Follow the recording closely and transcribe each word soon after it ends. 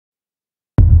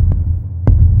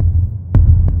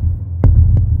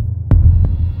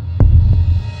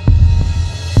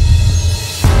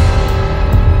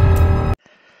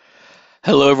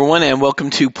Hello, everyone, and welcome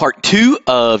to part 2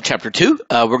 of chapter 2.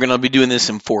 We're going to be doing this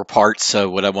in 4 parts. So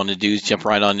what I want to do is jump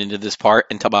right on into this part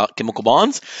and talk about chemical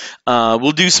bonds.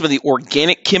 We'll do some of the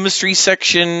organic chemistry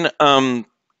section, and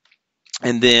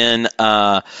then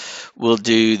we'll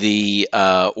do the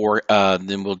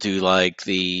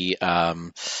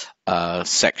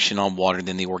section on water,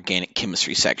 then the organic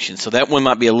chemistry section. So that one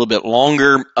might be a little bit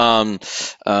longer,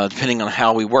 depending on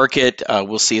how we work it.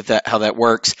 We'll see how that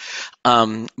works.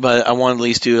 But I want to at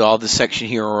least do all this section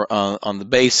here on the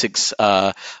basics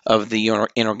of the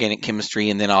inorganic chemistry,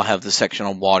 and then I'll have the section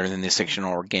on water, and then the section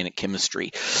on organic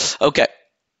chemistry. Okay.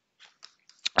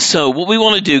 So what we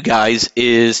want to do, guys,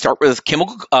 is start with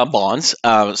chemical bonds.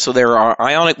 So there are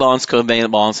ionic bonds, covalent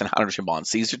bonds, and hydrogen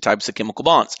bonds. These are types of chemical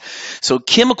bonds. So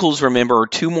chemicals, remember, are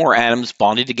two more atoms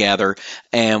bonded together,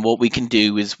 and what we can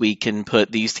do is we can put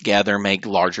these together and make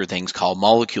larger things called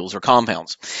molecules or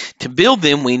compounds. To build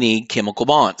them, we need chemical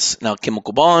bonds. Now,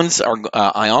 chemical bonds are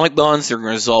ionic bonds. They're going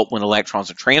to result when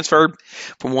electrons are transferred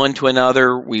from one to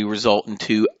another. We result in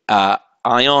two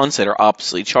ions that are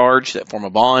oppositely charged that form a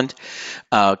bond.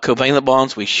 Covalent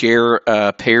bonds, we share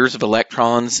pairs of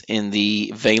electrons in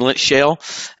the valence shell.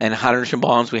 And hydrogen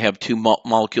bonds, we have two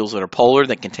molecules that are polar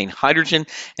that contain hydrogen,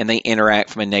 and they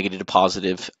interact from a negative to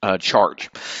positive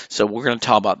charge. So we're going to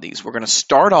talk about these. We're going to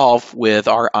start off with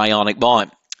our ionic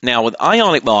bond. Now, with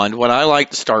ionic bond, what I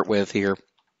like to start with here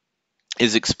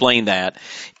is explain that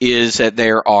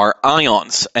there are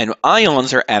ions, and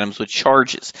ions are atoms with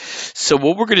charges. So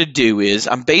what we're going to do is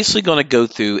I'm basically going to go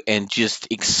through and just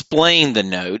explain the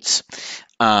notes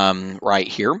right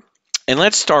here. And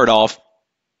let's start off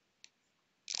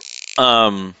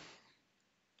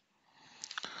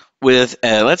with,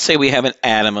 let's say we have an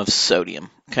atom of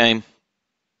sodium, okay?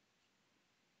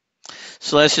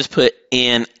 So let's just put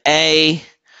Na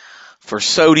for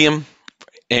sodium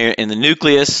in the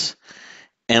nucleus.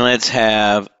 And let's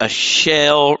have a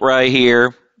shell right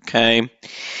here, okay?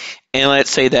 And let's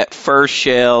say that first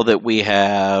shell that we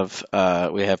have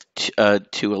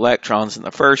two electrons in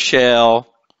the first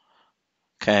shell,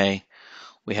 okay?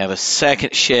 We have a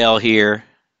second shell here.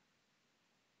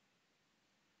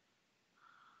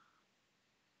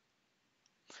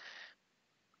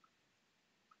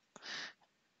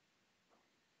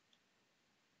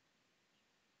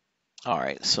 All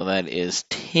right, so that is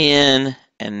 10,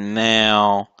 and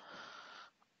now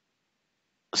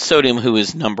sodium, who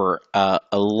is number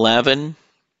 11.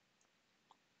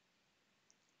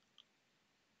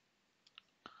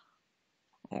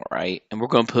 All right, and we're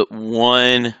going to put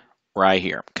 1 right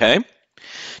here, okay?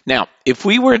 Now, if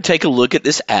we were to take a look at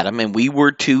this atom and we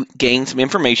were to gain some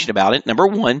information about it, number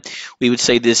 1, we would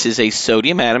say this is a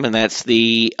sodium atom, and that's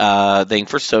the thing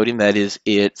for sodium, that is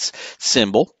its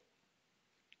symbol.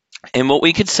 And what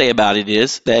we could say about it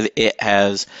is that it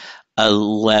has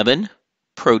 11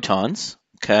 protons,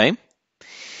 okay?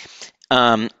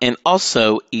 And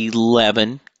also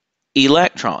 11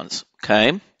 electrons,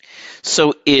 okay?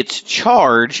 So its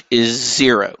charge is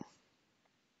 0.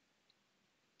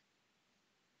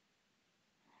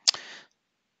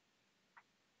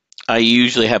 I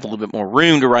usually have a little bit more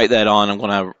room to write that on. I'm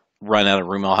going to run out of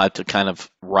room. I'll have to kind of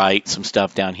write some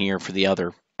stuff down here for the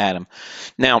other atom.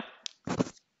 Now,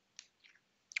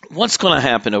 what's going to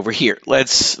happen over here?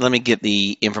 Let me get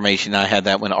the information. I had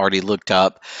that one already looked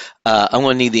up. I'm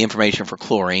going to need the information for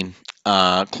chlorine.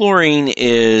 Chlorine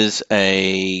is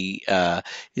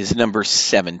number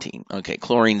 17. Okay,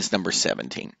 chlorine's number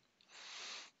 17.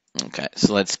 Okay,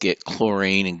 so let's get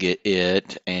chlorine and get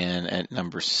it and at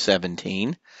number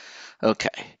 17.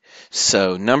 Okay,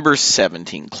 so number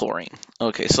 17, chlorine.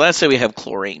 Okay, so let's say we have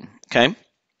chlorine, okay?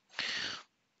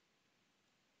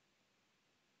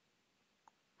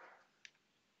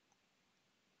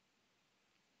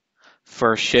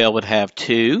 First shell would have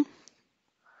 2.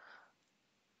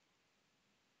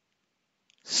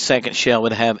 Second shell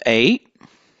would have 8.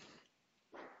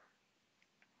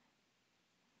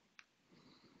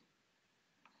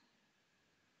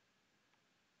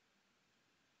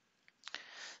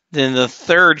 Then the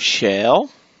third shell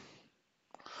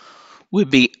would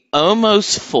be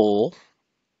almost full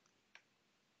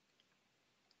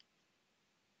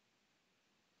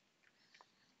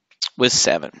with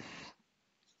 7.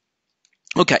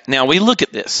 Okay, now we look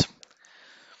at this.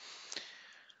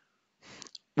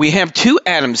 We have 2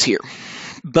 atoms here.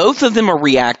 Both of them are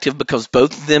reactive because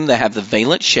both of them, they have the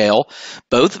valence shell.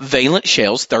 Both valence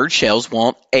shells, third shells,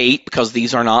 want 8 because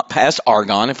these are not past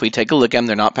argon. If we take a look at them,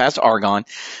 they're not past argon.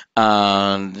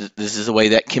 This is the way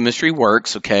that chemistry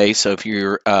works, okay? So if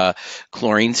your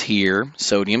chlorine's here,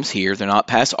 sodium's here, they're not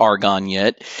past argon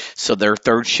yet. So their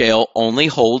third shell only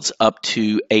holds up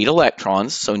to 8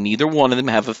 electrons. So neither one of them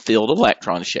have a filled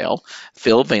electron shell,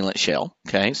 filled valence shell,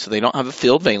 okay? So they don't have a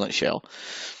filled valence shell.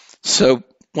 So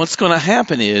what's going to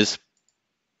happen is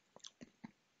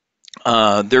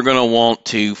they're going to want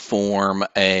to form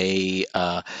a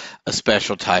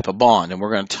special type of bond. And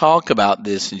we're going to talk about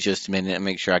this in just a minute and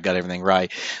make sure I got everything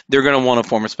right. They're going to want to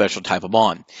form a special type of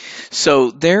bond.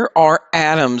 So there are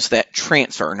atoms that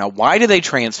transfer. Now, why do they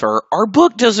transfer? Our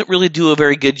book doesn't really do a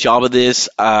very good job of this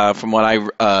from what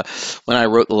when I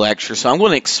wrote the lecture. So I'm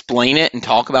going to explain it and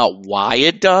talk about why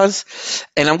it does.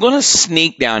 And I'm going to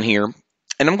sneak down here.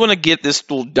 And I'm going to get this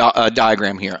little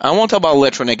diagram here. I want to talk about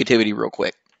electronegativity real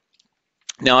quick.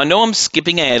 Now, I know I'm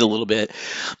skipping ahead a little bit,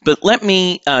 but let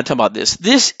me talk about this.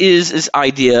 This is this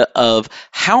idea of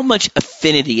how much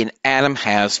affinity an atom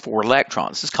has for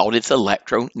electrons. It's called its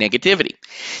electronegativity.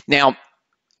 Now,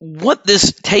 what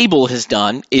this table has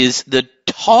done is the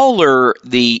taller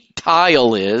the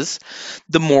tile is,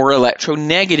 the more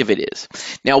electronegative it is.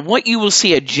 Now, what you will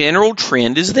see a general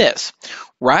trend is this.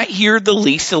 Right here, the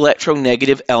least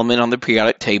electronegative element on the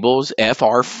periodic table is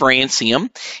Fr, francium.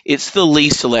 It's the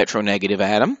least electronegative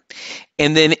atom.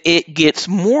 And then it gets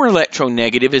more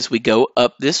electronegative as we go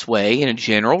up this way in a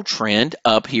general trend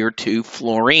up here to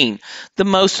fluorine, the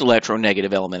most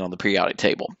electronegative element on the periodic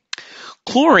table.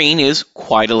 Chlorine is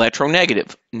quite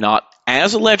electronegative, not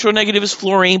as electronegative as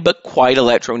fluorine, but quite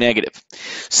electronegative.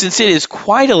 Since it is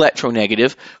quite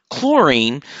electronegative,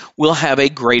 chlorine will have a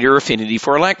greater affinity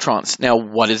for electrons. Now,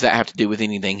 what does that have to do with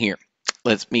anything here?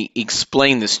 Let me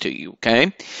explain this to you,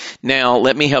 okay? Now,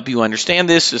 let me help you understand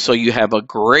this so you have a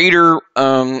greater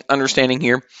understanding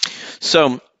here.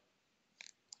 So,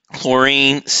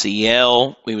 chlorine,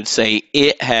 Cl, we would say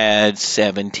it had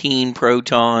 17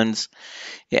 protons.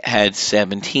 It had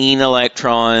 17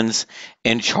 electrons,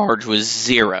 and charge was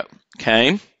 0,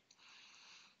 okay?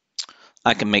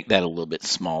 I can make that a little bit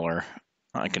smaller.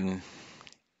 I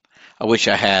wish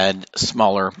I had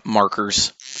smaller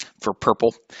markers for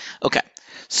purple. Okay,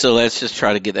 so let's just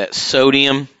try to get that.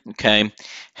 Sodium, okay,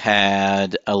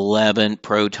 had 11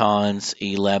 protons,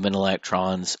 11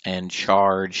 electrons, and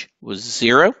charge was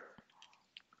 0.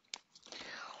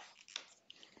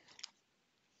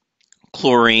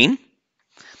 Chlorine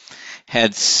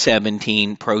had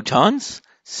 17 protons,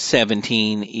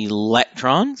 17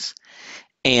 electrons,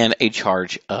 and a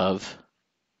charge of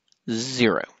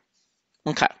 0.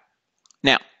 Okay.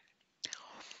 Now,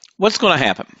 what's going to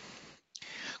happen?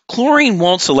 Chlorine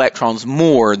wants electrons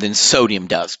more than sodium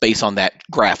does, based on that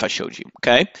graph I showed you,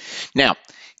 okay? Now,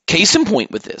 case in point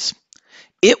with this,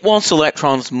 it wants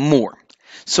electrons more.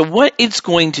 So what it's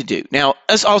going to do, now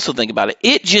let's also think about it.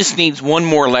 It just needs one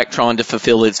more electron to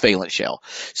fulfill its valence shell.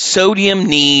 Sodium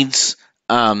needs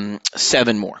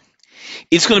 7 more.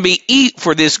 It's going to be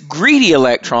for this greedy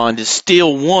electron to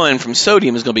steal 1 from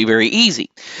sodium is going to be very easy.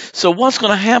 So what's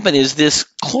going to happen is this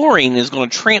chlorine is going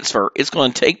to transfer. It's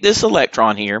going to take this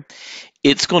electron here.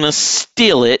 It's going to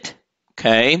steal it,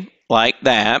 okay, like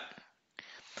that.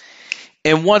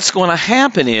 And what's going to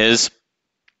happen is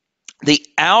the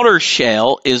outer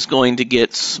shell is going to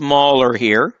get smaller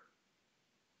here,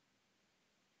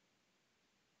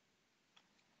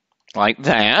 like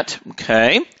that,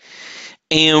 okay?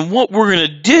 And what we're going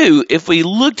to do, if we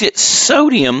looked at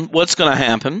sodium, what's going to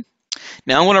happen?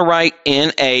 Now I'm going to write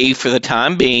Na for the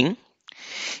time being.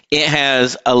 It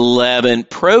has 11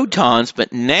 protons,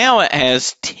 but now it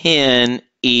has 10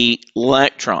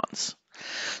 electrons.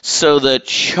 So the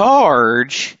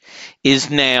charge is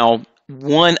now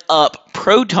 1 up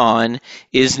proton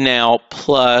is now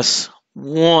plus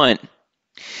 1.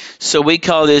 So we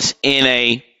call this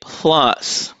Na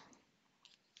plus.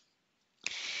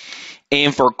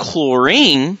 And for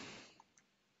chlorine,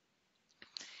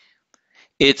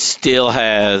 it still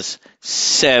has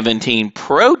 17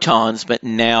 protons, but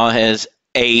now has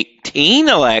 18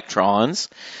 electrons.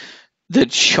 The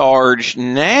charge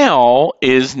now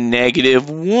is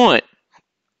 -1.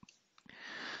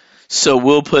 So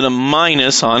we'll put a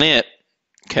minus on it,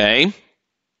 okay?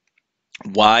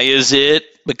 Why is it?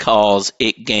 Because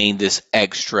it gained this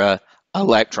extra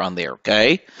electron there,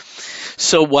 okay?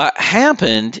 So what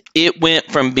happened, it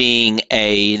went from being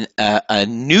a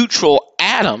neutral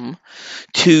atom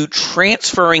to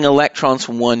transferring electrons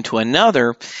from one to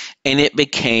another, and it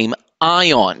became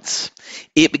ions.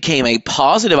 It became a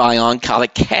positive ion called a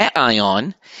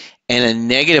cation, and a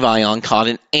negative ion called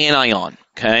an anion,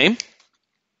 okay?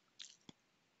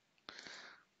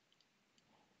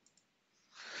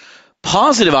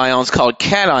 Positive ions called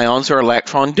cations are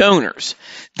electron donors.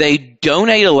 They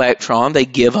donate electron, they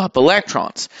give up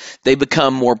electrons. They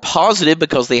become more positive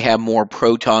because they have more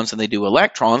protons than they do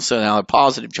electrons, so now they're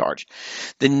positive charge.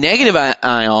 The negative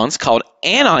ions called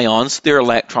anions, they're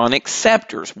electron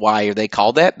acceptors. Why are they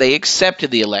called that? They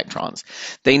accepted the electrons.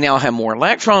 They now have more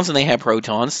electrons than they have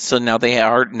protons, so now they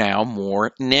are now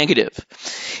more negative.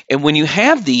 And when you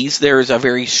have these, there is a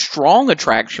very strong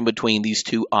attraction between these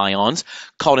two ions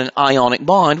called an ionic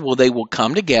bond. Well, they will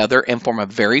come together and form a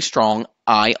very strong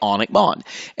ionic bond.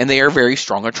 And they are very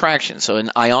strong attractions. So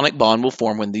an ionic bond will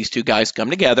form when these two guys come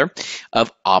together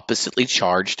of oppositely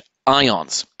charged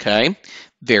ions. Okay?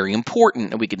 Very important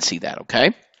that we can see that.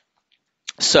 Okay?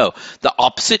 So the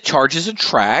opposite charges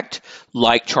attract,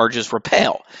 like charges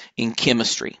repel in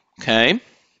chemistry. Okay?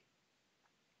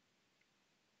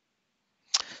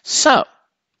 So,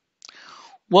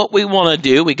 what we want to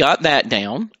do, we got that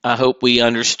down. I hope we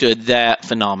understood that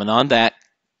phenomenon, that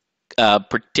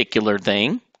particular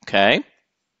thing, okay?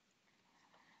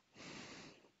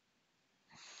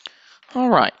 All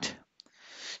right.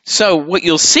 So what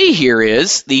you'll see here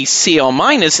is the Cl-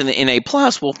 and the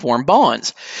Na+ will form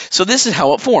bonds. So this is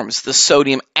how it forms. The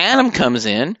sodium atom comes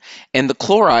in, and the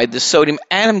chloride, the sodium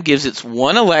atom gives its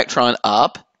one electron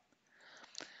up,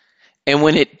 and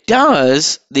when it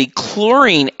does, the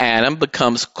chlorine atom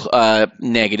becomes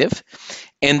negative,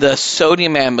 and the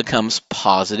sodium atom becomes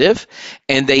positive,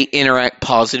 and they interact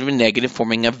positive and negative,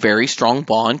 forming a very strong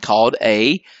bond called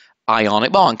an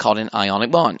ionic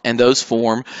bond. And those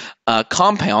form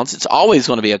compounds. It's always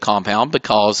going to be a compound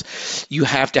because you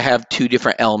have to have two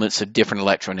different elements of different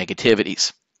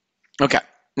electronegativities. Okay,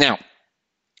 now,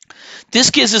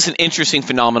 this gives us an interesting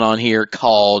phenomenon here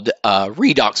called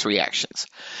redox reactions.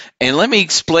 And let me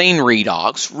explain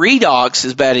redox. Redox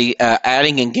is about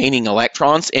adding and gaining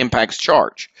electrons, impacts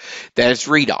charge. That is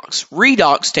redox.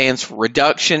 Redox stands for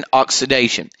reduction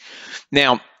oxidation.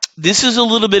 Now, this is a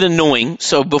little bit annoying,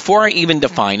 so before I even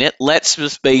define it, let's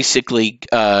just basically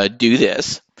do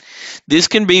this. This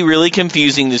can be really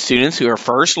confusing to students who are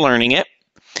first learning it.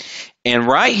 And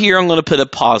right here, I'm going to put a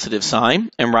positive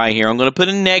sign, and right here, I'm going to put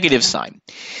a negative sign.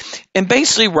 And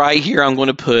basically, right here, I'm going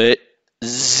to put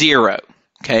 0,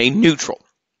 okay, neutral,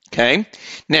 okay?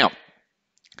 Now,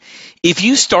 if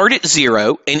you start at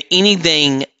 0 and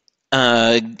anything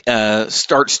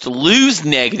starts to lose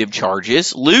negative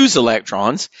charges, lose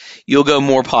electrons, you'll go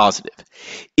more positive.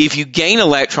 If you gain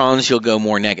electrons, you'll go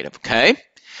more negative, okay?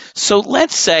 So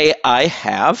let's say I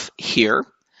have here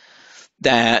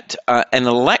that an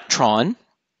electron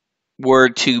were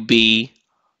to be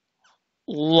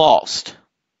lost.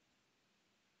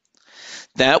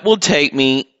 That will take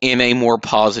me in a more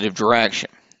positive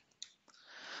direction.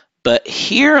 But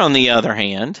here, on the other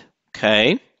hand,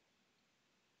 okay,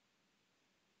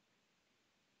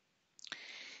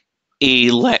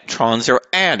 electrons are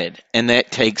added, and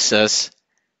that takes us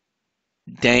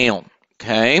down,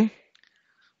 okay?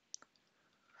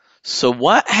 So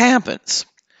what happens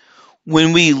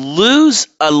when we lose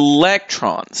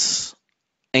electrons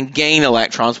and gain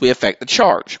electrons? We affect the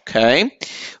charge, okay?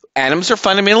 Atoms are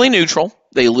fundamentally neutral.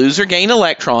 They lose or gain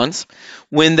electrons.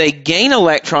 When they gain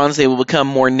electrons, they will become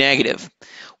more negative.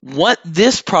 What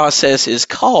this process is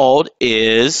called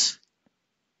is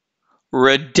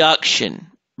reduction,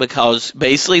 because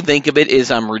basically think of it as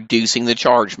I'm reducing the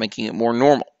charge, making it more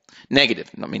normal. Negative,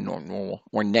 I mean normal,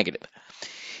 more negative.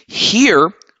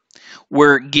 Here,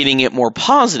 we're getting it more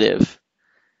positive.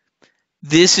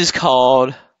 This is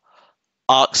called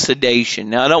oxidation.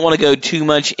 Now, I don't want to go too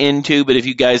much into, but if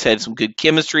you guys had some good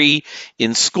chemistry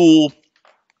in school,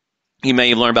 you may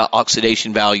have learned about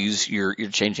oxidation values. You're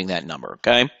changing that number,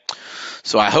 okay?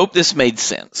 So I hope this made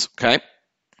sense, okay?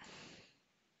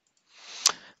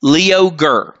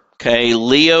 Leo-Ger, okay?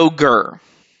 Leo-Ger.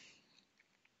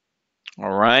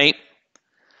 All right?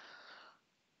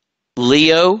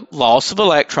 Leo, loss of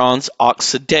electrons,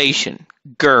 oxidation.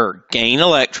 Ger, gain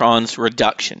electrons,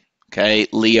 reduction. Okay,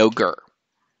 Leo-Ger.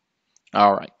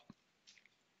 All right.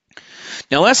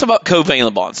 Now let's talk about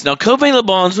covalent bonds. Now covalent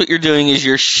bonds, what you're doing is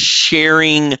you're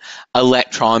sharing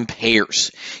electron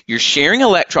pairs. You're sharing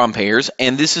electron pairs,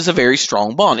 and this is a very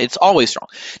strong bond. It's always strong.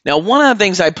 Now one of the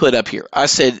things I put up here, I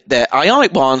said that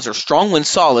ionic bonds are strong when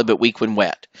solid but weak when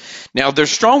wet. Now they're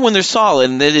strong when they're solid,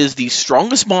 and that is the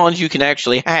strongest bonds you can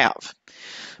actually have,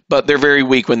 but they're very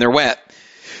weak when they're wet.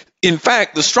 In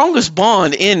fact, the strongest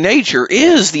bond in nature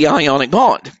is the ionic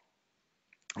bond.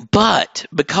 But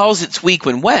because it's weak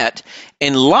when wet,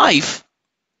 and life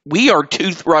we are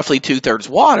roughly two-thirds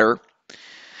water,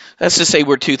 let's just say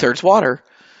we're two-thirds water,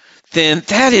 then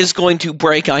that is going to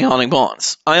break ionic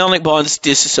bonds. Ionic bonds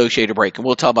dissociate or break, and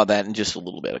we'll talk about that in just a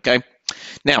little bit, okay?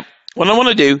 Now, what I want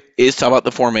to do is talk about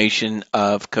the formation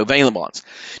of covalent bonds.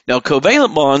 Now,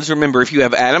 covalent bonds, remember, if you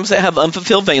have atoms that have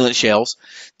unfulfilled valence shells,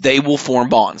 they will form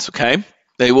bonds, okay?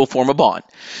 They will form a bond.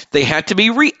 They have to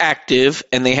be reactive,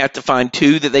 and they have to find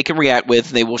two that they can react with,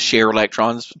 and they will share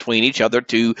electrons between each other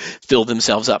to fill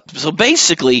themselves up. So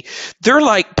basically, they're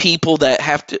like people that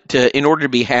have to in order to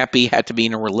be happy, have to be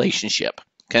in a relationship,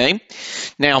 okay?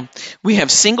 Now, we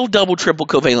have single, double, triple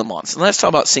covalent bonds. And let's talk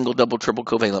about single, double, triple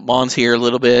covalent bonds here a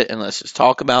little bit, and let's just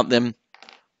talk about them.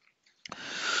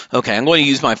 Okay, I'm going to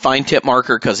use my fine tip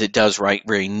marker because it does write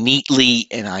very neatly,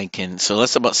 and I can, so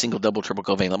let's talk about single, double, triple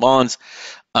covalent bonds.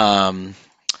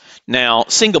 Now,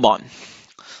 single bond.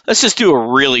 Let's just do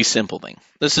a really simple thing.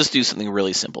 Let's just do something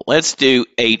really simple. Let's do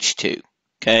H2,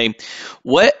 okay?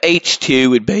 What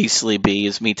H2 would basically be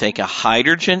is me take a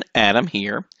hydrogen atom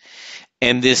here,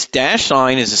 and this dashed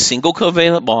line is a single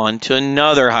covalent bond to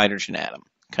another hydrogen atom,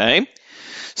 okay?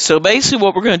 So basically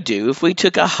what we're going to do, if we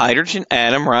took a hydrogen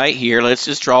atom right here, let's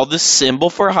just draw the symbol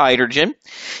for hydrogen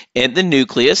at the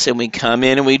nucleus, and we come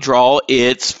in and we draw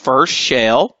its first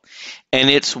shell, and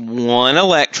it's one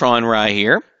electron right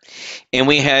here. And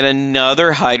we had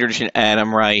another hydrogen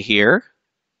atom right here,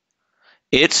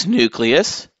 its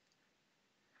nucleus,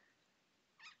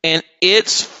 and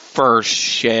its first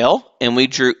shell, and we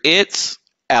drew its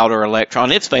outer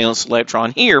electron, its valence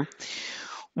electron here.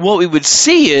 What we would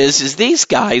see is these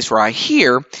guys right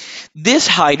here, this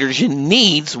hydrogen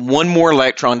needs one more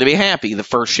electron to be happy. The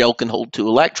first shell can hold 2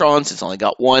 electrons. It's only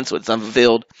got 1, so it's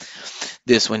unfulfilled.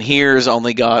 This one here has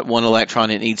only got 1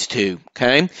 electron. It needs 2,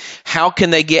 okay? How can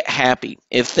they get happy?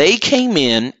 If they came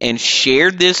in and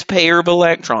shared this pair of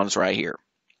electrons right here,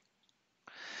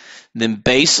 then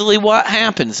basically what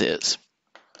happens is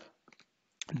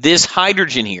this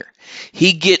hydrogen here,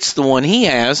 he gets the one he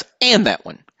has and that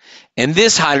one. And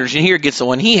this hydrogen here gets the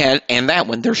one he had and that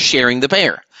one. They're sharing the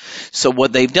pair. So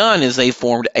what they've done is they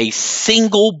formed a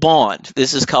single bond.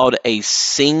 This is called a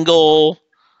single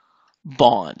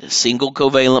bond, a single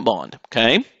covalent bond,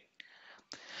 okay?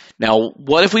 Now,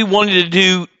 what if we wanted to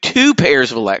do 2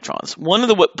 pairs of electrons? One of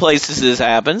the places this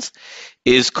happens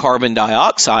is carbon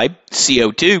dioxide,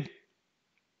 CO2,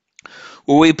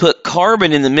 where we put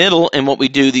carbon in the middle, and what we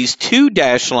do, these 2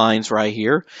 dashed lines right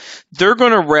here, they're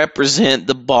going to represent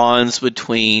the bonds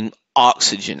between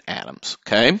oxygen atoms,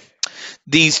 okay?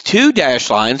 These 2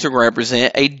 dashed lines are going to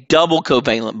represent a double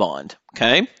covalent bond,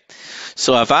 okay?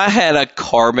 So if I had a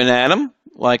carbon atom,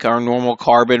 like our normal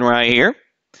carbon right here,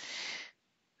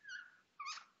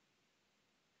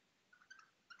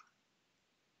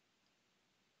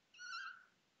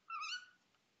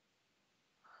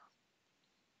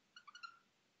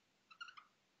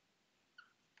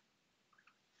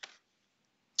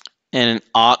 and an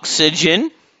oxygen,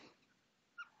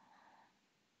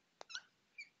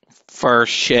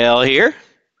 first shell here,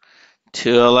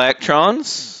 2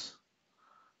 electrons,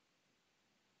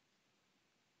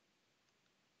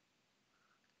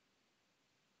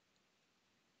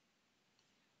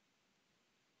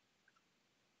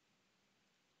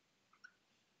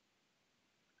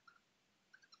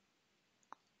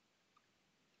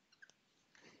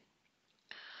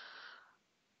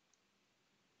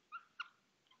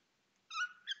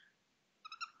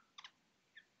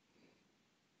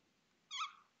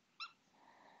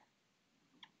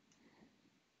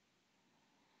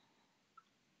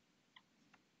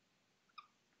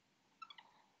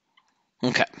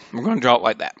 okay, we're going to draw it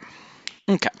like that.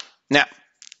 Okay, now,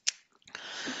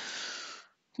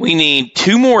 we need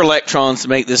 2 more electrons to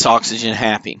make this oxygen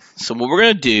happy. So what we're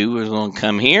going to do is we're going to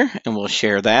come here and we'll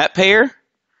share that pair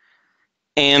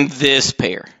and this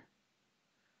pair.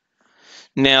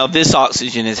 Now this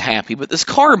oxygen is happy, but this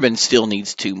carbon still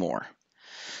needs 2 more.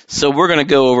 So we're going to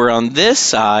go over on this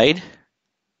side,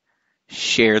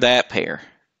 share that pair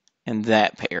and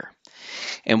that pair.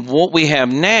 And what we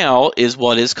have now is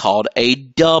what is called a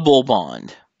double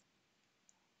bond.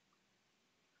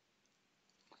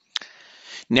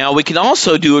 Now we can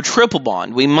also do a triple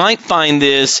bond. We might find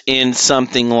this in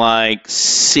something like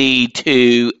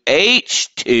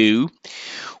C2H2,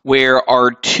 where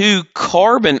our 2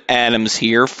 carbon atoms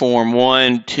here form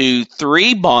 1, 2,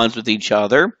 3 bonds with each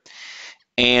other,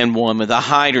 and 1 with a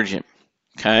hydrogen.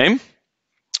 Okay?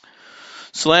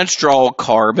 So let's draw a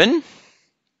carbon.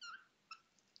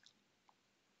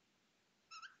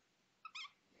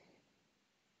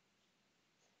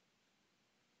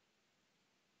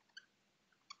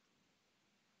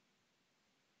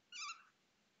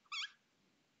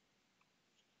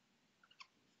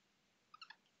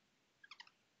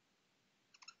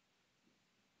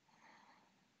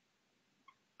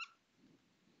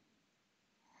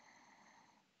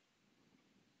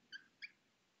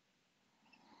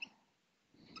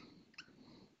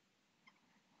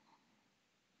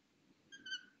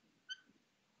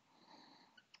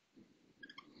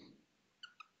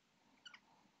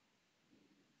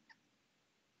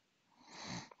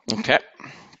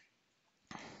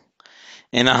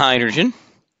 and a hydrogen.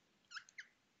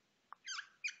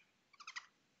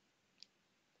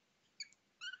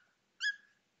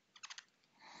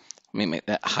 Let me make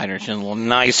that hydrogen a little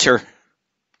nicer.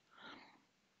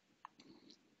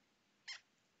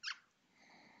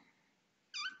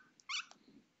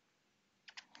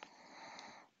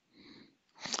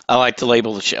 I like to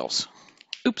label the shells.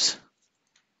 Oops.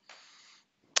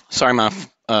 Sorry,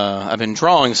 I've been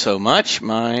drawing so much.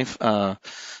 I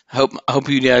hope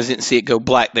you guys didn't see it go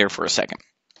black there for a second.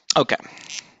 Okay.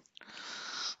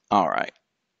 All right.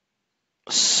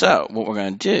 So what we're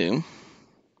going to do,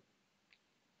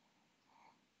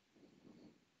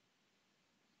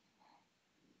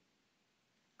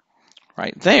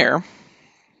 right there,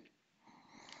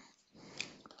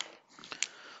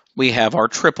 we have our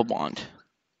triple bond.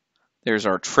 There's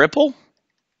our triple.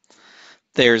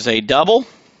 There's a double.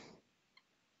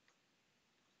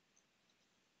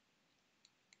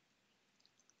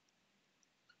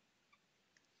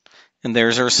 And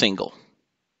there's our single.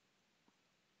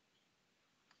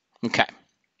 Okay.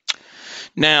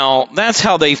 Now, that's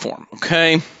how they form,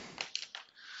 okay?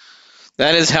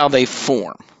 That is how they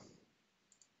form.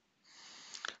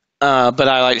 But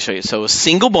I like to show you. So a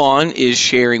single bond is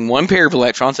sharing one pair of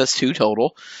electrons. That's 2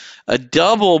 total. A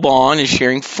double bond is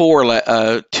sharing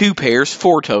 2 pairs,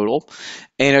 4 total.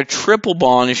 And a triple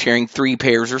bond is sharing 3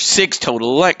 pairs or 6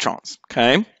 total electrons,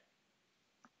 okay?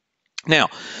 Now,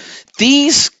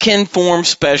 these can form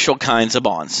special kinds of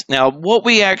bonds. Now, what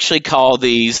we actually call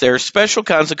these, there are special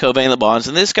kinds of covalent bonds,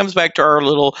 and this comes back to our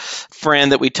little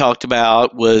friend that we talked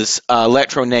about was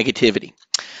electronegativity.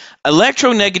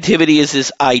 Electronegativity is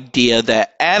this idea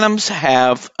that atoms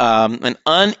have an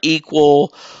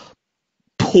unequal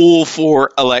pull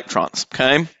for electrons,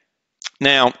 okay?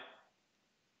 Now,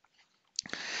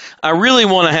 I really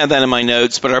want to have that in my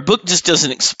notes, but our book just doesn't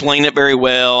explain it very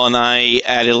well, and I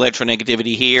added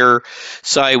electronegativity here,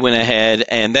 so I went ahead,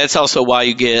 and that's also why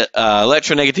you get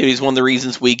electronegativity is one of the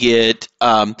reasons we get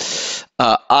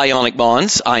ionic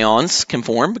bonds. Ions can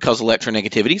form because of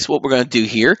electronegativity. So what we're going to do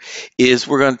here is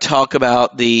we're going to talk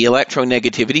about the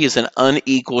electronegativity is an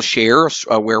unequal share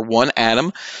where one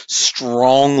atom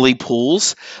strongly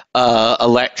pulls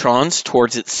electrons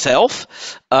towards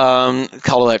itself, called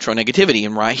electronegativity.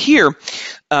 And right here,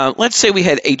 let's say we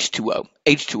had H2O.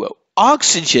 H2O.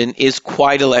 Oxygen is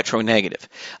quite electronegative,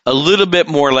 a little bit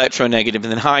more electronegative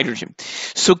than hydrogen.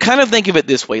 So kind of think of it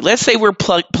this way. Let's say we're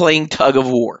playing tug of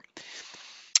war.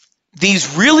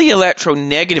 These really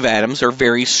electronegative atoms are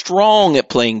very strong at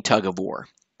playing tug of war,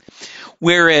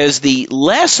 whereas the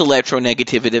less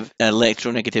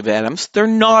electronegative atoms, they're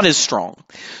not as strong.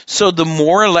 So the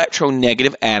more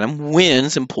electronegative atom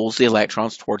wins and pulls the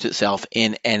electrons towards itself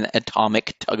in an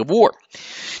atomic tug of war.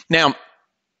 Now,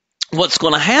 what's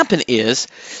going to happen is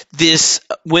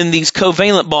when these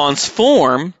covalent bonds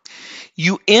form,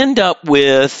 you end up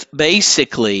with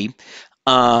basically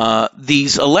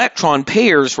these electron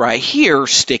pairs right here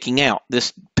sticking out.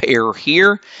 This pair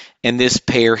here and this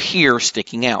pair here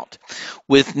sticking out.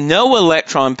 With no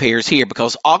electron pairs here,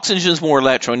 because oxygen is more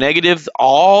electronegative,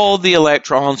 all the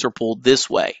electrons are pulled this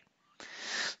way.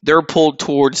 They're pulled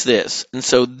towards this. And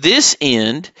so this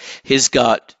end has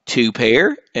got 2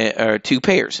 pairs.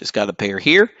 It's got a pair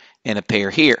here and a pair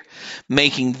here,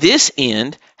 making this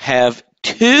end have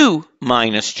 2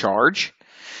 minus charge.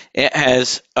 It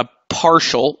has a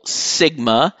partial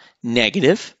sigma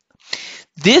negative.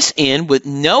 This end with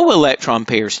no electron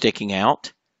pair sticking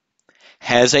out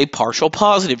has a partial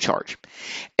positive charge.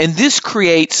 And this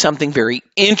creates something very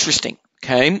interesting,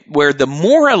 okay, where the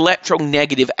more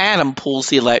electronegative atom pulls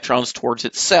the electrons towards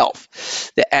itself.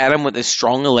 The atom with a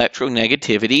strong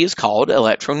electronegativity is called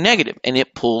electronegative, and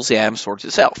it pulls the atoms towards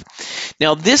itself.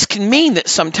 Now, this can mean that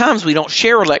sometimes we don't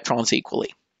share electrons equally.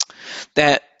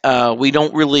 That we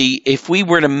don't really, if we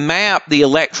were to map the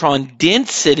electron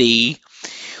density,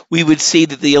 we would see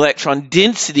that the electron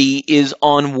density is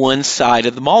on one side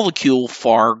of the molecule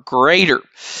far greater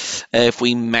if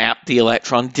we map the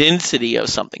electron density of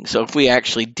something. So if we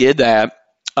actually did that,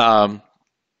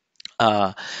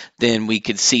 then we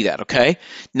could see that, okay?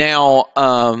 Now,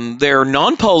 there are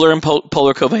nonpolar and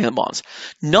polar covalent bonds.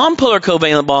 Nonpolar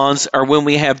covalent bonds are when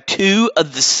we have 2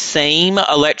 of the same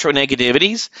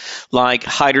electronegativities, like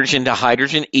hydrogen to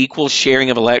hydrogen, equal sharing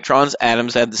of electrons,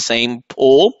 atoms have the same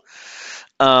pull,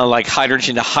 like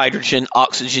hydrogen to hydrogen,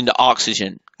 oxygen to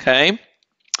oxygen, okay?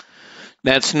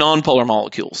 That's nonpolar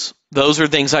molecules. Those are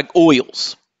things like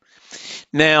oils.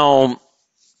 Now,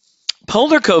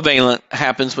 Polar covalent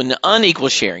happens when the unequal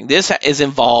sharing. This is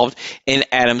involved in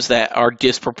atoms that are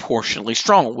disproportionately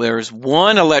strong. There's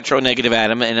one electronegative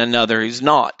atom and another is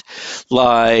not,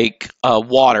 like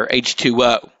water,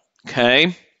 H2O.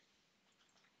 Okay?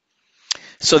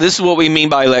 So this is what we mean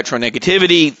by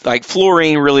electronegativity, like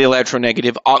fluorine, really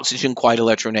electronegative, oxygen, quite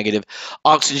electronegative.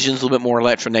 Oxygen is a little bit more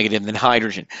electronegative than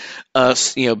hydrogen.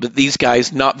 But these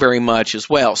guys, not very much as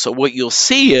well. So what you'll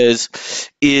see is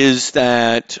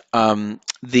that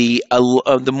the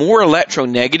more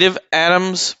electronegative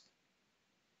atoms,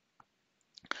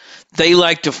 they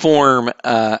like to form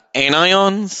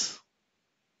anions,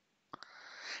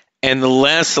 and the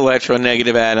less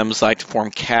electronegative atoms like to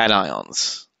form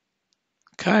cations.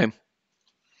 Okay.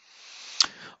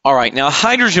 All right. Now,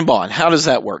 hydrogen bond. How does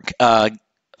that work?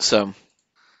 So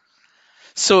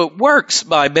it works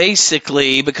by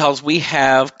basically because we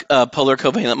have polar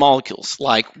covalent molecules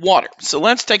like water. So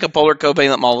let's take a polar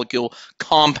covalent molecule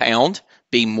compound.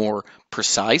 Be more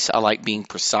precise. I like being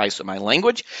precise with my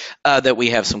language. That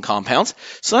we have some compounds.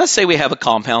 So let's say we have a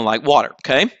compound like water.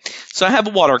 Okay. So I have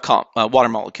a water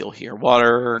molecule here.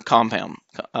 Water compound.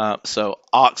 So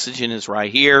oxygen is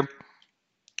right here.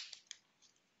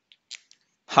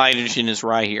 Hydrogen is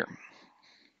right here.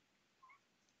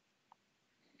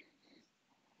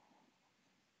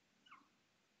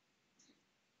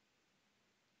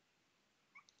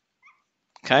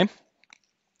 Okay.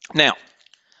 Now,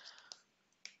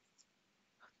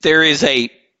 there is a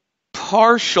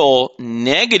partial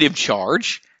negative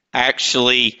charge,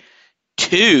 actually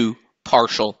two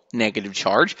partial negative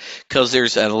charge, because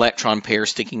there's an electron pair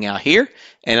sticking out here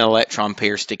and an electron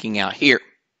pair sticking out here.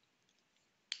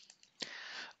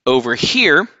 Over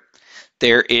here,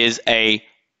 there is a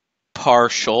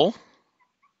partial,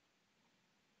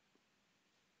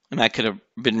 and I could have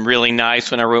been really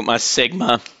nice when I wrote my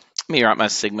sigma. Let me write my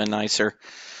sigma nicer.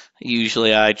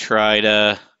 Usually I try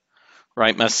to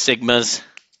write my sigmas.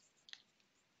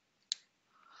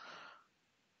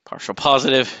 Partial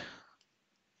positive.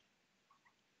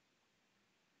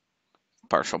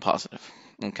 Partial positive.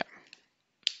 Okay.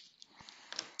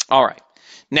 All right.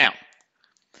 Now,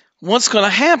 what's going to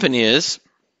happen is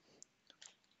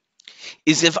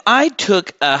if I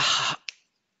took a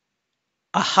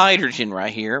hydrogen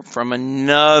right here from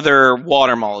another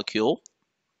water molecule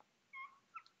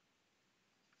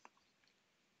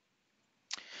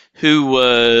who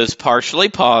was partially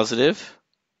positive,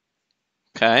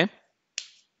 okay,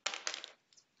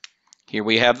 here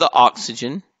we have the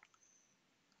oxygen,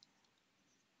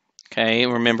 okay,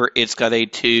 remember it's got a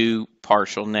 2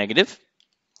 partial negative.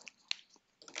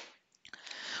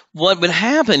 What would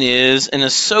happen is an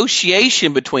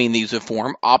association between these would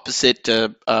form, opposite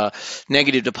to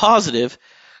negative to positive,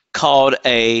 called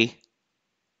a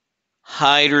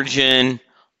hydrogen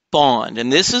bond.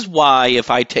 And this is why if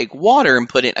I take water and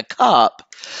put it in a cup,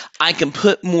 I can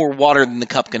put more water than the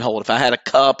cup can hold. If I had a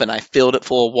cup and I filled it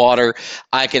full of water,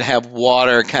 I could have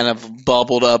water kind of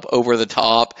bubbled up over the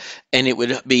top and it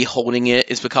would be holding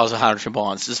it. It's because of hydrogen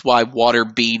bonds. This is why water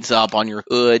beads up on your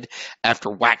hood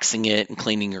after waxing it and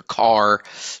cleaning your car,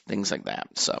 things like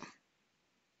that. So,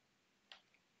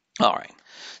 all right.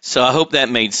 So I hope that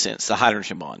made sense, the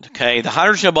hydrogen bond. Okay, the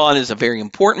hydrogen bond is a very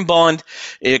important bond.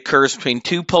 It occurs between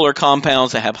two polar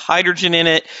compounds that have hydrogen in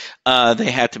it.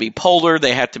 They have to be polar.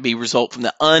 They have to be result from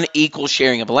the unequal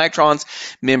sharing of electrons.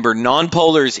 Remember,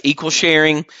 nonpolar is equal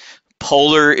sharing.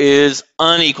 Polar is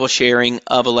unequal sharing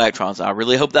of electrons. I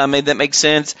really hope that I made that make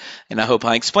sense, and I hope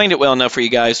I explained it well enough for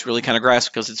you guys to really kind of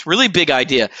grasp, because it's really a big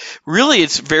idea. Really,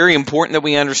 it's very important that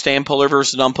we understand polar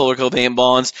versus nonpolar covalent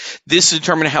bonds. This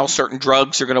determines how certain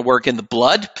drugs are going to work in the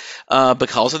blood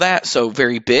because of that. So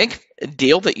very big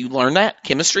deal that you learn that.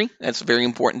 Chemistry, that's a very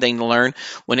important thing to learn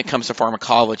when it comes to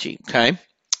pharmacology, okay?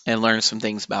 And learn some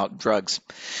things about drugs.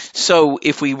 So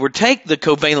if we were to take the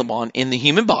covalent bond in the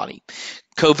human body,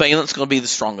 covalent is going to be the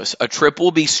strongest. A triple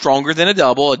will be stronger than a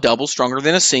double stronger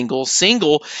than a single.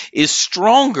 Single is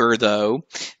stronger, though,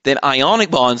 than ionic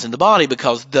bonds in the body,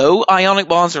 because though ionic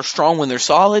bonds are strong when they're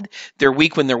solid, they're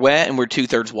weak when they're wet, and we're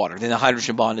 2/3 water. Then the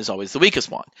hydrogen bond is always the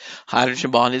weakest bond. Hydrogen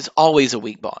bond is always a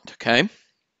weak bond, okay?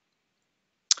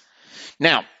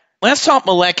 Now, let's talk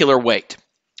molecular weight.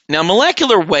 Now,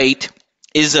 molecular weight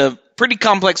is a pretty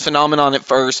complex phenomenon at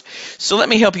first, so let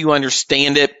me help you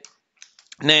understand it.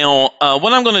 Now,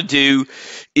 what I'm going to do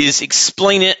is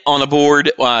explain it on a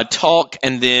board, talk,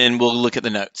 and then we'll look at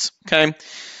the notes, okay?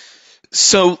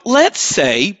 So let's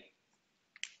say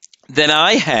that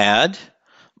I had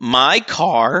my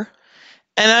car,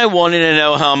 and I wanted to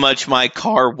know how much my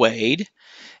car weighed,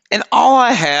 and all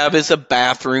I have is a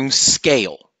bathroom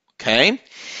scale, okay?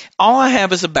 all I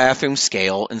have is a bathroom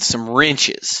scale and some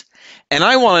wrenches. And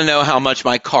I want to know how much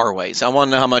my car weighs. I want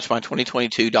to know how much my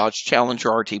 2022 Dodge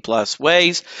Challenger RT Plus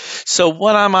weighs. So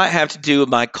what I might have to do with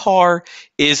my car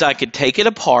is I could take it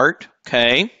apart,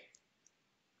 okay?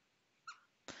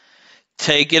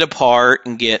 Take it apart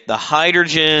and get the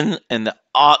hydrogen and the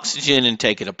oxygen and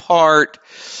take it apart.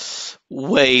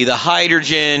 Weigh the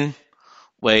hydrogen,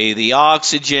 weigh the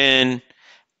oxygen,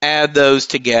 add those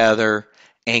together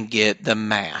and get the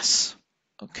mass,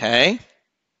 okay?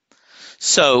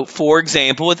 So, for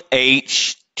example, with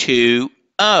H2O,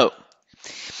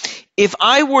 if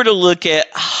I were to look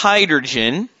at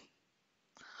hydrogen,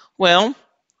 well,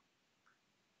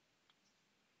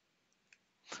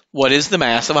 what is the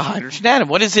mass of a hydrogen atom?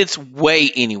 What is its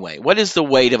weight anyway? What is the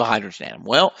weight of a hydrogen atom?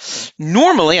 Well,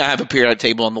 normally I have a periodic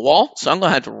table on the wall, so I'm going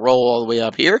to have to roll all the way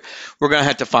up here. We're going to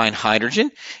have to find hydrogen,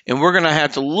 and we're going to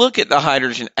have to look at the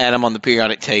hydrogen atom on the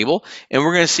periodic table, and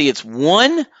we're going to see it's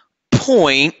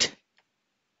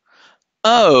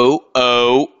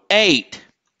 1.008.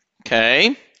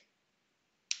 Okay?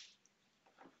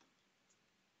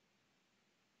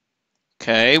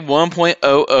 Okay,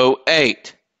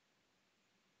 1.008.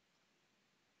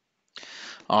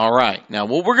 All right, now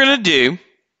what we're going to do,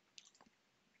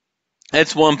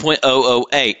 that's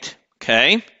 1.008,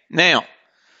 okay? Now,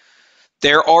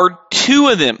 there are two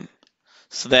of them,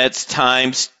 so that's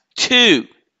times 2.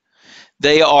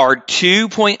 They are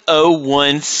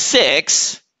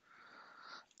 2.016,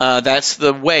 that's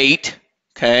the weight,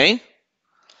 okay?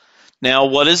 Now,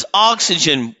 what does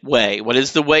oxygen weigh? What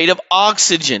is the weight of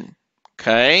oxygen,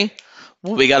 okay?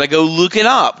 Well, we got to go look it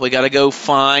up. We got to go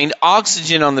find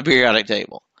oxygen on the periodic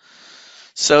table.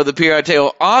 So the periodic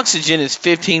table oxygen is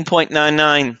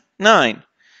 15.999.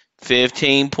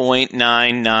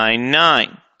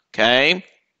 15.999. Okay?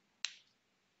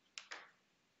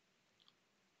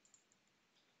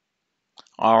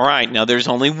 All right. Now there's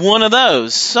only one of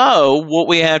those. So what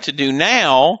we have to do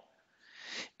now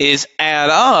is add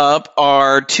up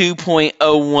our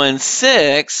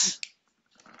 2.016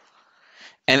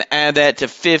 and add that to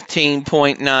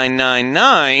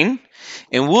 15.999,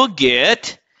 and we'll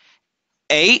get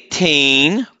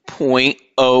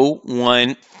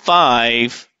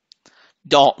 18.015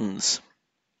 Daltons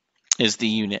is the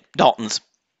unit. Daltons.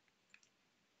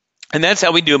 And that's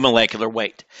how we do a molecular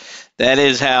weight. That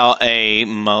is how a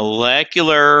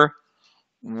molecular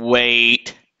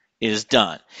weight is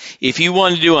done. If you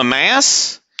want to do a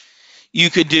mass, you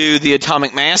could do the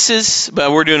atomic masses,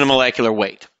 but we're doing a molecular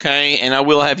weight, okay? And I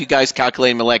will have you guys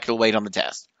calculate molecular weight on the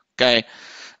test, okay?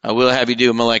 I will have you do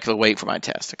a molecular weight for my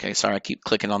test, okay? Sorry, I keep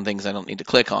clicking on things I don't need to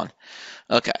click on.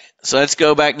 Okay, so let's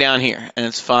go back down here, and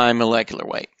let's find molecular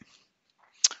weight.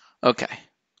 Okay.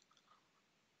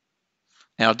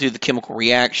 Now I'll do the chemical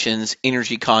reactions,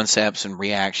 energy concepts, and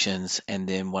reactions, and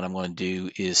then what I'm going to do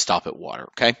is stop at water,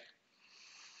 okay?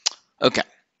 Okay,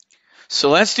 so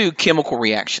let's do chemical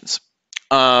reactions.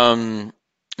 And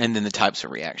then the types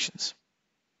of reactions.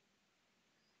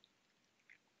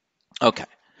 Okay,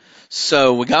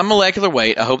 so we got molecular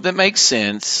weight. I hope that makes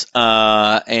sense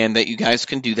and that you guys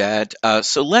can do that.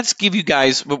 So let's give you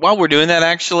guys, but while we're doing that,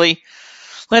 actually,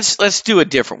 let's do a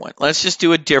different one. Let's just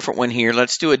do a different one here.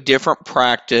 Let's do a different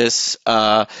practice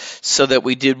so that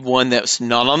we did one that's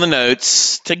not on the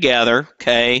notes together,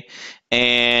 okay?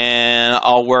 And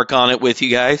I'll work on it with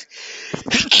you guys.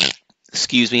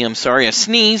 Excuse me, I'm sorry. I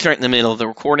sneezed right in the middle of the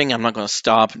recording. I'm not going to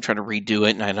stop and try to redo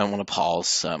it, and I don't want to pause.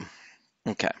 So,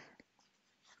 okay.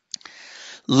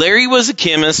 Larry was a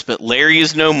chemist, but Larry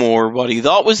is no more. What he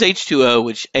thought was H2O,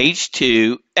 which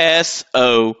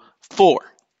H2SO4.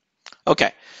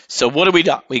 Okay, so what do we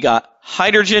got? We got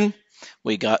hydrogen,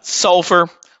 we got sulfur,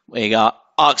 we got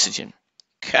oxygen.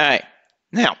 Okay,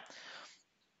 now,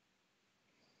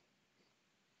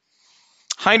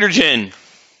 hydrogen.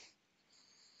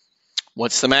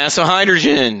 What's the mass of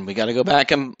hydrogen? We got to go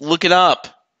back and look it up.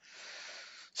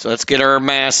 So let's get our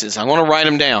masses. I want to write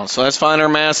them down. So let's find our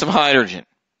mass of hydrogen.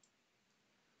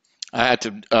 I have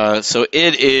to. So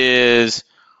it is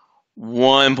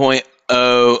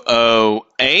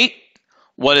 1.008.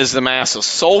 What is the mass of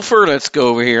sulfur? Let's go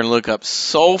over here and look up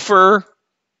sulfur.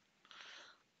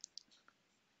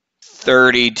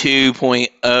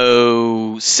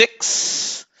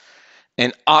 32.06.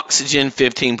 And oxygen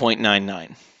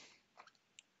 15.99.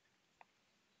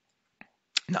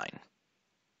 9.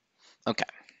 Okay.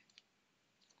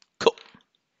 Cool.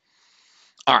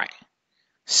 All right.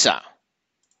 So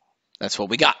that's what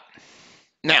we got.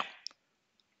 Now,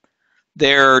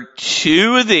 there are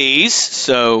two of these.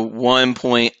 So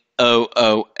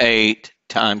 1.008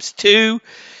 times 2.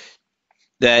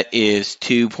 That is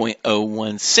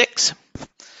 2.016.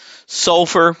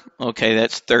 Sulfur, okay,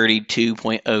 that's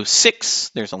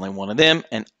 32.06. There's only one of them.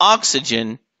 And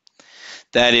oxygen,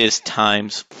 that is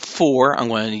times 4. I'm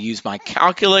going to use my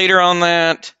calculator on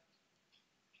that.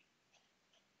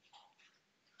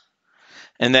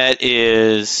 And that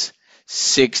is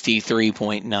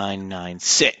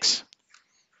 63.996.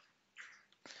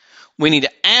 We need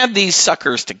to add these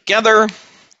suckers together.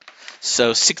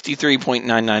 So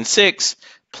 63.996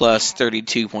 plus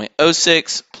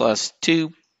 32.06 plus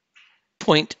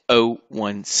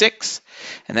 2.016,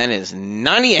 and that is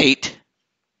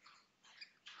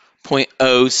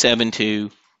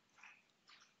 98.072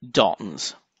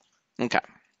 Daltons. Okay.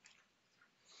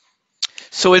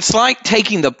 So it's like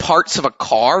taking the parts of a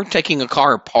car, taking a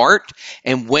car apart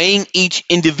and weighing each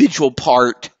individual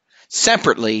part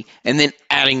separately and then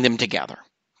adding them together.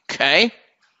 Okay?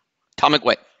 Atomic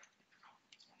weight.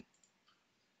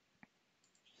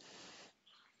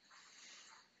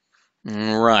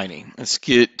 Alrighty, let's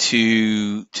get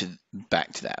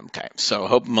back to that. Okay, so I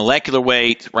hope molecular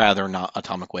weight, rather not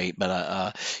atomic weight,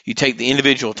 but you take the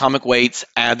individual atomic weights,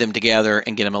 add them together,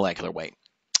 and get a molecular weight.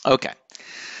 Okay.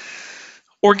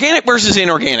 Organic versus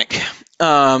inorganic.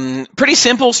 Pretty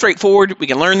simple, straightforward. We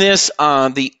can learn this.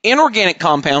 The inorganic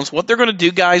compounds, what they're going to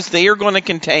do, guys, they are going to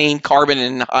contain carbon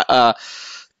and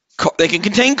they can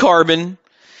contain carbon,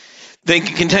 they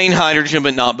can contain hydrogen,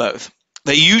 but not both.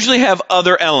 They usually have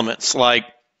other elements like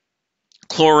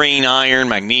chlorine, iron,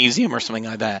 magnesium, or something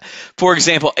like that. For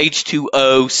example,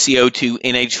 H2O,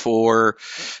 CO2,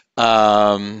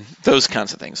 NH4, those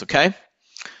kinds of things, okay?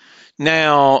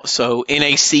 Now, so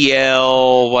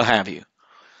NaCl, what have you.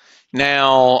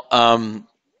 Now,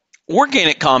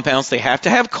 organic compounds, they have to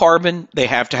have carbon, they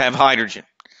have to have hydrogen.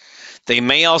 They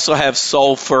may also have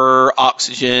sulfur,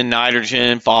 oxygen,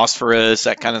 nitrogen, phosphorus,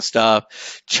 that kind of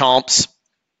stuff. Chomps,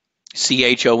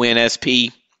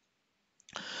 CHONSP.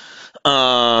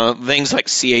 Things like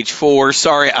CH4.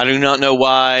 Sorry, I do not know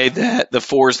why that the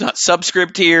 4 is not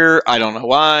subscript here. I don't know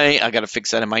why. I got to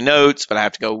fix that in my notes, but I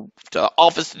have to go to the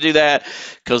office to do that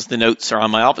because the notes are on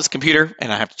my office computer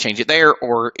and I have to change it there,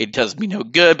 or it does me no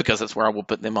good because that's where I will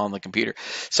put them on the computer.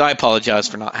 So I apologize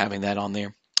for not having that on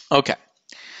there. Okay.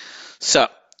 So,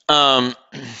 all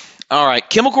right,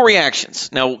 chemical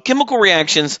reactions. Now, chemical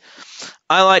reactions,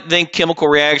 I like to think chemical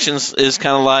reactions is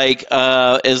kind of like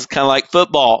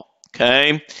football.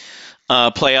 Okay,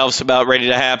 playoffs about ready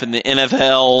to happen. The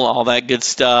NFL, all that good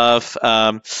stuff.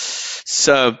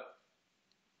 So,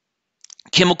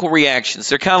 chemical reactions,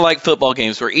 they're kind of like football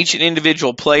games where each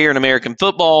individual player in American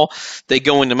football, they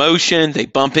go into motion, they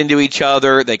bump into each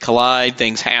other, they collide,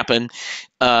 things happen.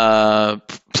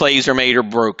 Plays are made or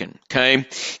broken, okay?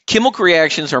 Chemical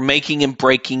reactions are making and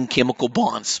breaking chemical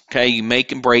bonds, okay? You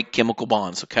make and break chemical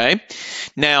bonds, okay?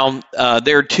 Now,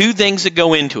 there are two things that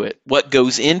go into it. What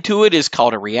goes into it is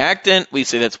called a reactant. We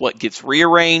say that's what gets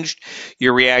rearranged.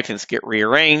 Your reactants get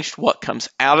rearranged. What comes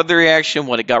out of the reaction,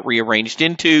 what it got rearranged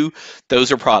into,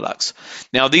 those are products.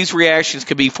 Now, these reactions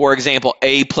could be, for example,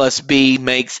 A plus B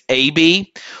makes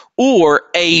AB, or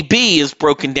AB is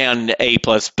broken down into A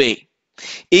plus B.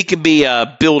 It could be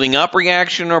a building up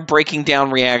reaction or breaking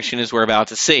down reaction, as we're about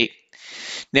to see.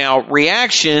 Now,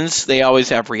 reactions, they always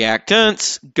have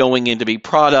reactants going into be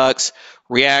products.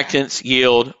 Reactants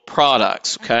yield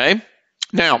products, okay?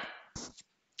 Now,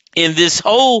 in this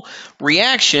whole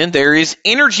reaction, there is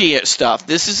energy at stuff.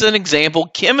 This is an example.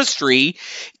 Chemistry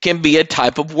can be a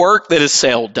type of work that a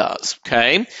cell does,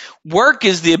 okay? Work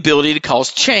is the ability to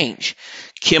cause change.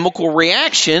 Chemical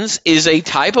reactions is a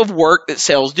type of work that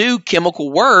cells do,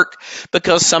 chemical work,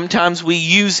 because sometimes we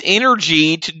use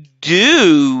energy to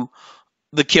do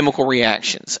the chemical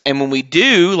reactions. And when we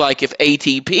do, like if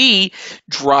ATP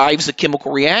drives a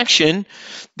chemical reaction,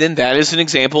 then that is an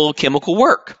example of chemical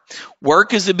work.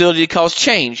 Work is the ability to cause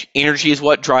change. Energy is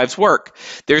what drives work.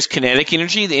 There's kinetic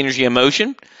energy, the energy of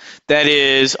motion. That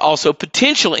is also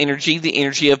potential energy, the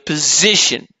energy of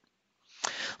position,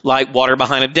 like water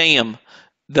behind a dam.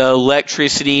 The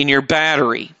electricity in your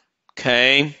battery,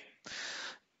 okay?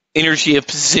 Energy of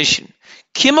position.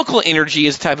 Chemical energy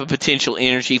is a type of potential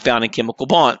energy found in chemical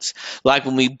bonds. Like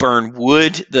when we burn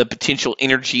wood, the potential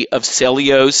energy of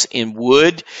cellulose in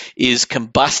wood is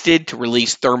combusted to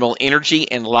release thermal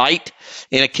energy and light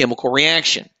in a chemical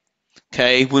reaction.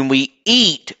 Okay, when we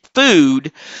eat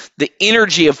food, the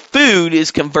energy of food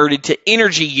is converted to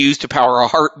energy used to power our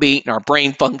heartbeat and our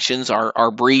brain functions, our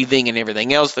breathing and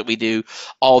everything else that we do,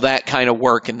 all that kind of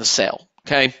work in the cell,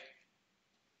 okay?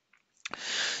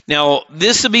 Now,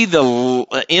 this will be the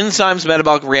enzymes,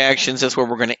 metabolic reactions. That's where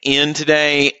we're going to end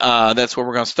today. That's where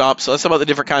we're going to stop. So let's talk about the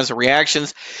different kinds of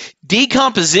reactions.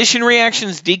 Decomposition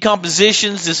reactions.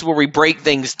 Decompositions, this is where we break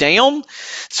things down.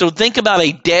 So think about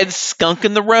a dead skunk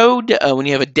in the road. When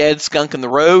you have a dead skunk in the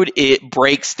road, it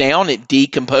breaks down, it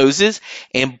decomposes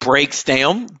and breaks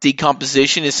down.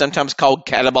 Decomposition is sometimes called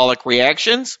catabolic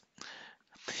reactions.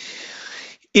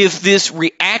 If this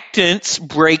reactants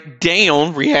break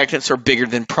down, reactants are bigger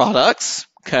than products,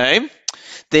 okay?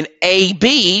 Then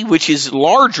AB, which is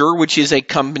larger, which is a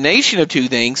combination of two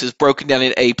things, is broken down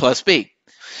into A plus B.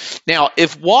 Now,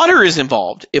 if water is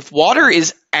involved, if water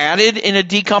is added in a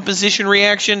decomposition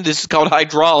reaction, this is called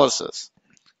hydrolysis,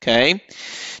 okay?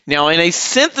 Now, in a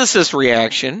synthesis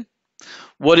reaction,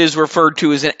 what is referred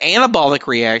to as an anabolic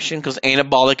reaction, because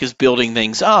anabolic is building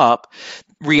things up,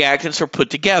 reactants are put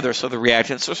together, so the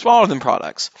reactants are smaller than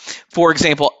products. For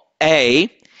example, A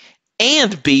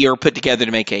and B are put together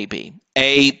to make AB.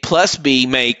 A plus B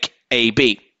make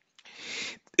AB.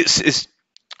 This is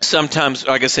sometimes,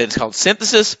 like I said, it's called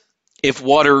synthesis. If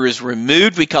water is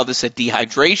removed, we call this a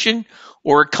dehydration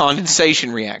or a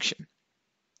condensation reaction.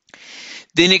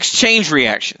 Then exchange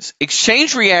reactions.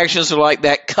 Exchange reactions are like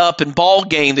that cup and ball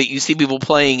game that you see people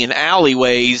playing in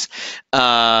alleyways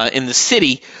in the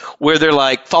city where they're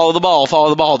like, follow the ball, follow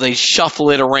the ball. They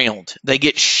shuffle it around. They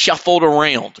get shuffled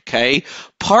around, okay?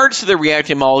 Parts of the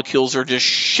reactant molecules are just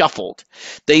shuffled.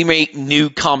 They make new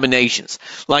combinations.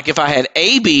 Like if I had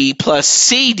AB plus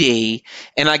CD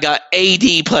and I got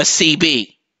AD plus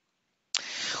CB,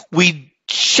 we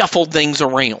shuffled things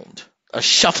around, a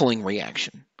shuffling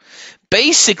reaction.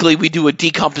 Basically, we do a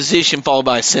decomposition followed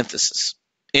by a synthesis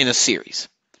in a series.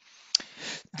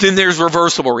 Then there's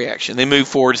reversible reaction. They move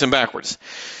forwards and backwards.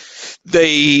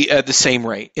 They at the same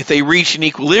rate. If they reach an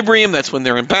equilibrium, that's when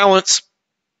they're in balance.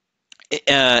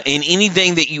 In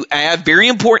anything that you add, very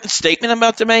important statement I'm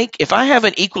about to make. If I have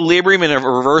an equilibrium in a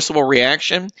reversible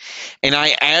reaction and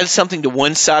I add something to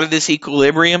one side of this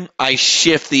equilibrium, I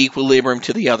shift the equilibrium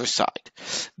to the other side.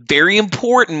 Very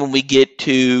important when we get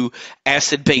to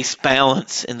acid-base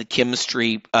balance in the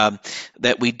chemistry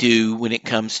that we do when it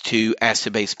comes to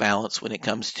acid-base balance, when it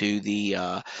comes to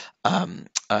the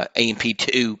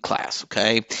A&P2 class,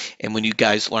 okay? And when you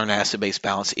guys learn acid-base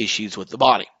balance issues with the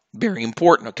body. Very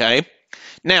important, okay?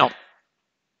 Now,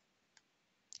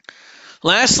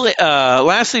 lastly, we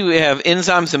have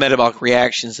enzymes and metabolic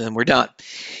reactions, and then we're done.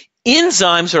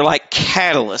 Enzymes are like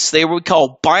catalysts. They are what we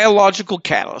call biological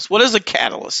catalysts. What is a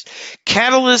catalyst?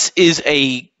 Catalyst is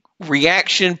a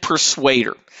reaction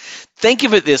persuader. Think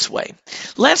of it this way.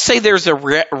 Let's say there's a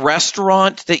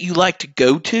restaurant that you like to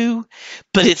go to,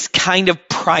 but it's kind of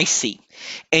pricey,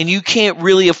 and you can't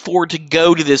really afford to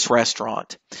go to this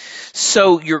restaurant.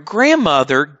 So your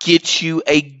grandmother gets you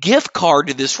a gift card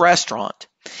to this restaurant,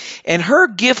 and her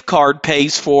gift card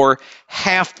pays for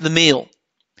half the meal.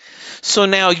 So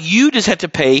now you just have to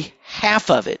pay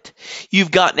half of it. You've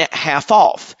gotten it half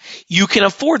off. You can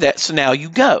afford that, so now you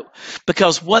go.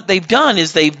 Because what they've done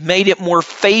is they've made it more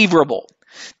favorable.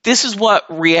 This is what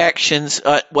reactions,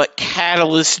 what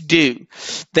catalysts do.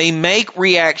 They make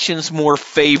reactions more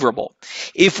favorable.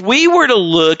 If we were to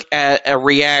look at a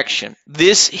reaction,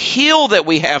 this hill that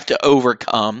we have to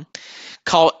overcome,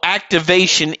 called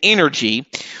activation energy,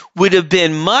 would have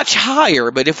been much higher,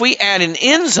 but if we add an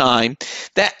enzyme,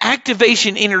 that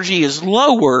activation energy is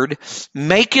lowered,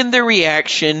 making the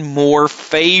reaction more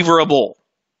favorable.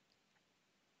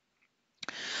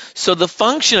 So the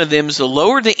function of them is to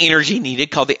lower the energy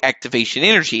needed, called the activation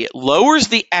energy. It lowers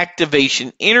the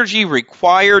activation energy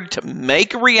required to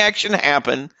make a reaction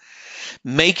happen,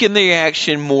 making the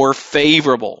reaction more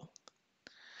favorable.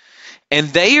 And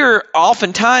they are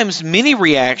oftentimes many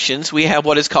reactions. We have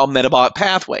what is called metabolic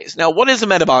pathways. Now, what is a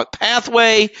metabolic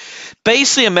pathway?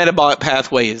 Basically, a metabolic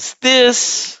pathway is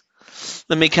this.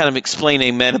 Let me kind of explain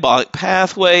a metabolic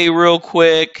pathway real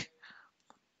quick.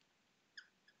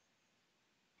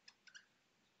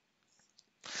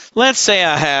 Let's say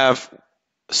I have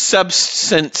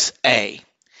substance A,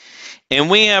 and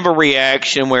we have a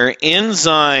reaction where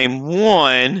enzyme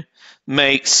 1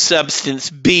 makes substance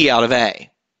B out of A.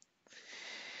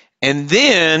 And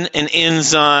then an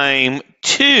enzyme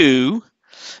 2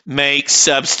 makes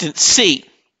substance C.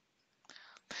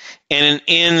 And an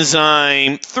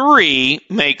enzyme 3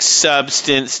 makes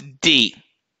substance D.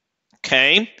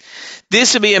 Okay?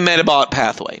 This would be a metabolic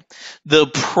pathway. The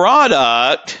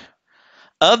product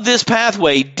of this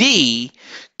pathway, D,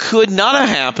 could not have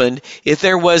happened if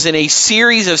there wasn't a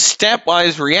series of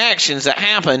stepwise reactions that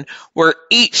happened where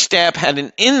each step had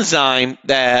an enzyme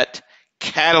that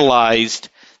catalyzed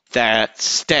that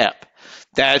step.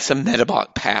 That's a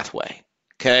metabolic pathway.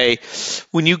 Okay,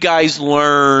 when you guys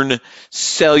learn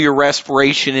cellular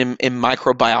respiration in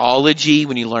microbiology,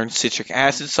 when you learn citric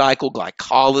acid cycle,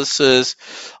 glycolysis,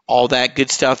 all that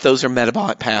good stuff, those are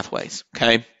metabolic pathways.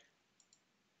 Okay.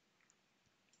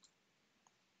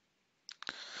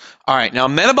 All right, now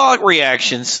metabolic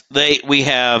reactions, we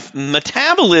have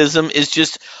metabolism is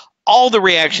just all the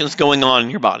reactions going on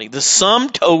in your body. The sum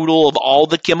total of all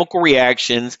the chemical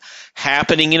reactions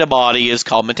happening in a body is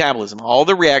called metabolism. All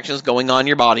the reactions going on in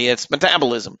your body, that's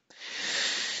metabolism.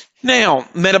 Now,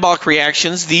 metabolic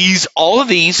reactions, all of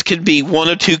these could be one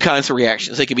of two kinds of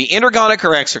reactions. They could be endergonic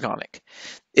or exergonic.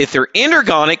 If they're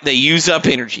endergonic, they use up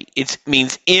energy. It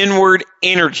means inward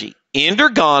energy.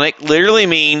 Endergonic literally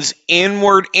means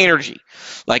inward energy.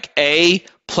 Like A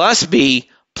plus B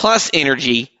plus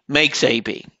energy makes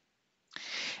AB.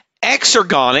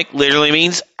 Exergonic literally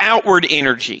means outward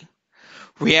energy.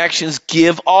 Reactions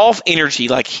give off energy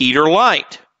like heat or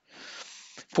light.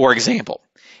 For example,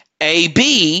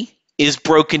 AB is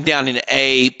broken down into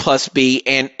A plus B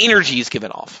and energy is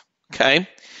given off. Okay?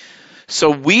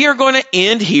 So we are going to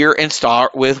end here and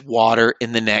start with water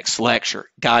in the next lecture.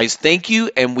 Guys, thank you,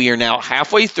 and we are now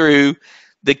halfway through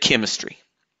the chemistry.